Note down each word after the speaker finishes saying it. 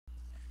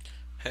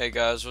Hey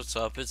guys, what's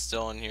up? It's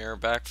Dylan here,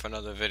 back for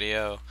another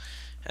video.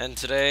 And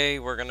today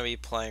we're going to be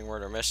playing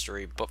Murder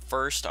Mystery, but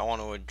first I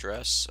want to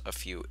address a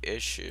few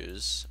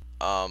issues.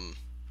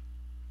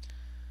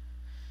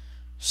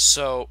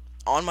 So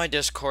on my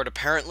Discord,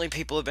 apparently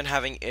people have been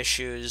having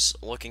issues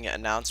looking at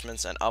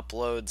announcements and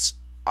uploads.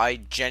 I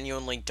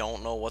genuinely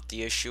don't know what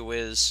the issue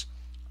is.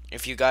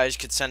 If you guys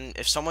could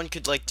if someone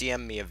could like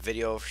DM me a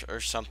video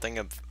or something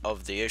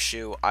of the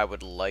issue, I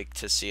would like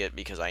to see it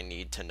because I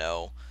need to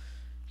know.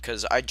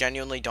 Because I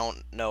genuinely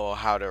don't know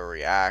how to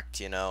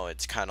react,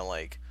 it's kind of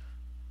like,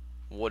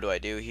 what do I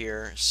do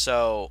here?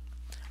 So,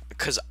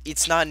 because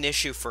it's not an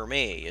issue for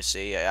me, you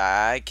see,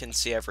 I can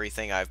see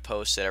everything I've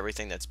posted,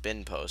 everything that's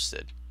been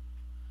posted.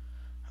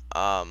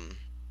 Um,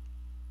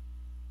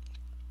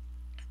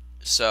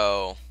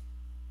 so,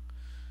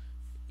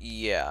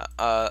 yeah,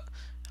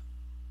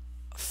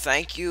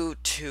 thank you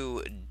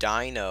to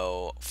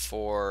Dino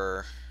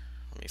for,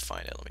 let me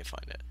find it,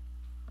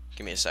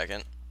 give me a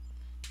second,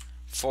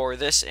 for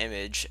this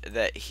image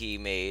that he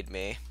made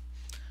me.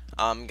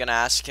 I'm gonna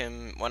ask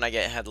him when I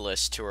get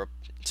headless to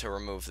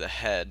remove the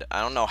head. I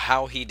don't know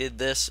how he did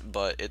this,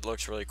 but it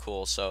looks really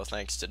cool, so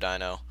thanks to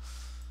Dino.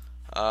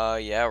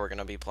 Yeah, we're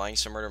gonna be playing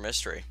some Murder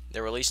Mystery.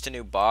 They released a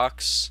new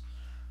box.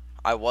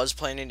 I was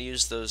planning to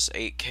use those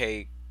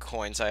 8K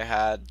coins I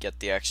had,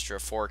 get the extra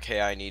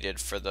 4K I needed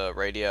for the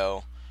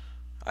radio.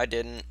 I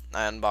didn't.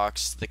 I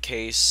unboxed the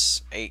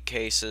case, 8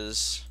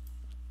 cases,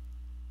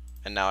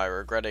 and now I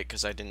regret it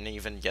because I didn't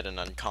even get an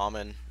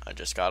uncommon. I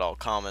just got all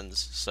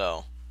commons,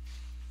 so,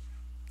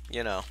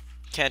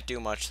 can't do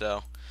much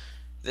though.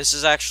 This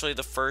is actually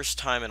the first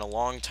time in a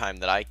long time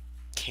that I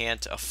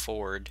can't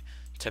afford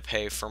to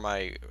pay for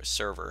my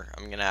server.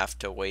 I'm gonna have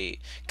to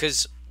wait.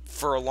 Because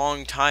for a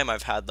long time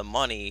I've had the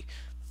money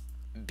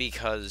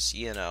because,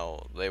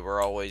 they were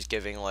always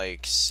giving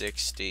like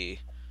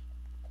 60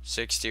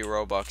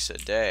 Robux a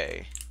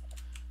day.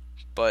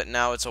 But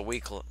now it's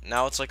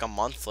now it's like a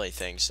monthly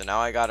thing. So now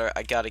I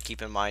gotta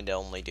keep in mind to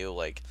only do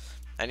like,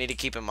 I need to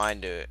keep in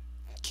mind to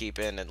keep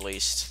in at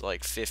least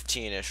like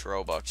 15-ish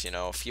Robux,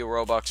 a few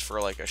Robux for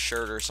like a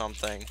shirt or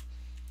something,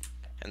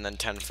 and then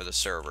 10 for the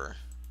server.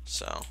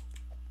 So,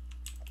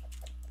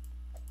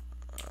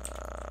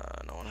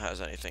 no one has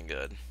anything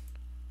good.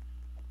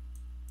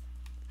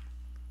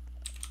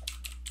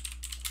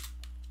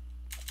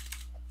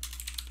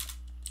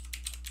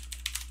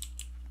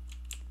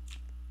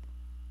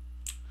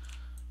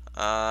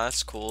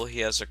 That's cool.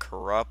 He has a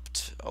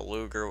corrupt, a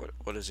Luger.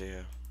 What does he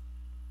have?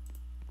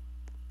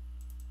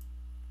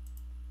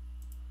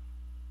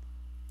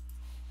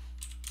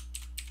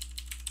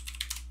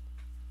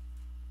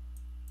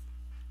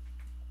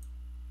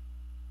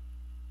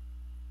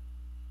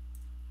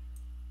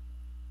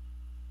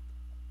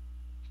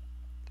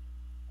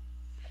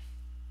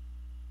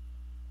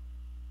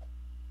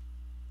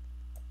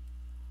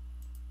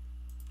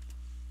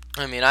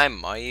 I mean, I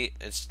might.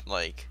 It's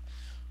like,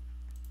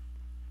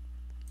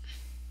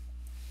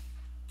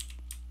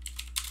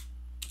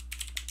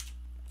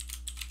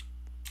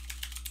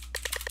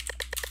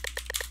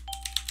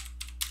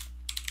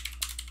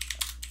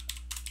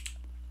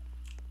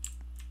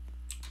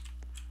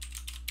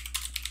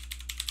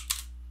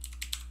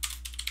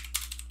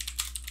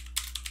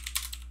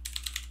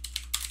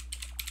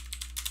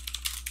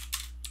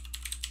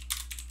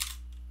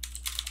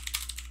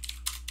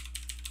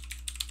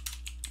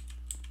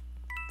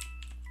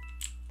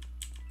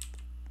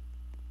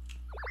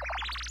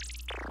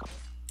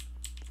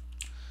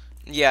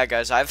 yeah,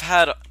 guys, I've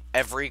had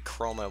every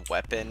Chroma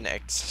weapon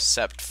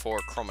except for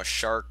Chroma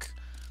Shark.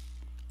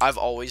 I've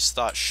always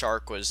thought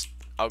Shark was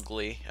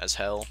ugly as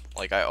hell,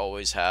 like I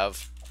always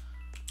have.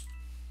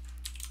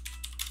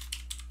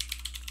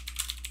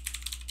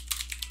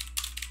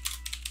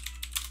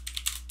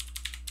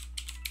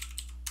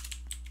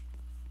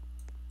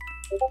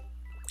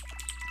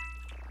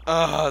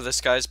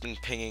 This guy's been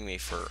pinging me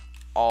for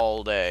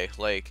all day,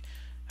 like,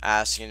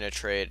 asking to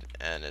trade,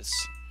 and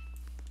it's...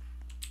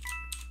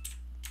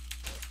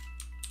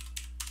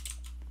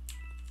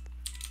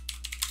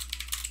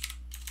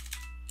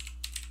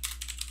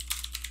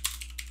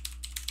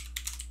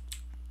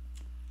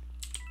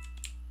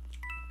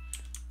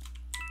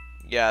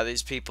 Yeah,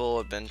 these people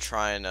have been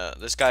trying to...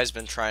 This guy's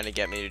been trying to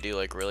get me to do,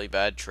 like, really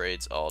bad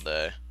trades all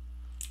day.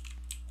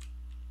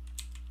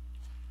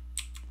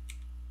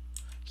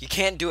 You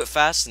can't do it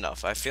fast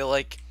enough. I feel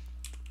like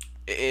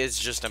it's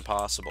just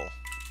impossible.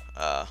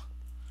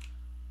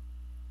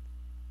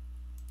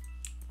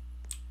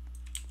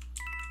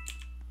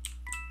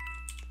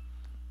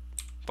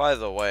 By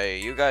the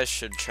way, you guys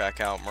should check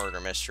out Murder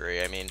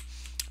Mystery. I mean,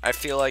 I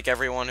feel like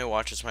everyone who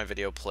watches my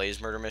video plays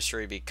Murder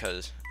Mystery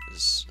because,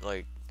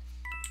 like,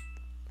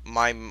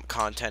 my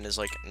content is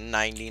like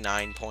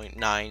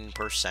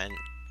 99.9%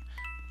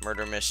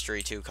 Murder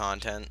Mystery 2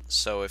 content.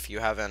 So if you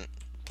haven't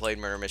played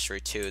Murder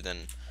Mystery 2,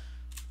 then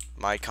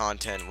my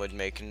content would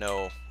make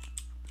no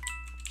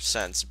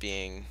sense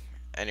being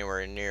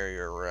anywhere near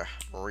your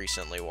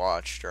recently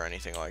watched or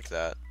anything like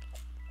that.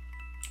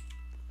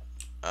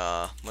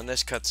 When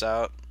this cuts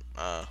out,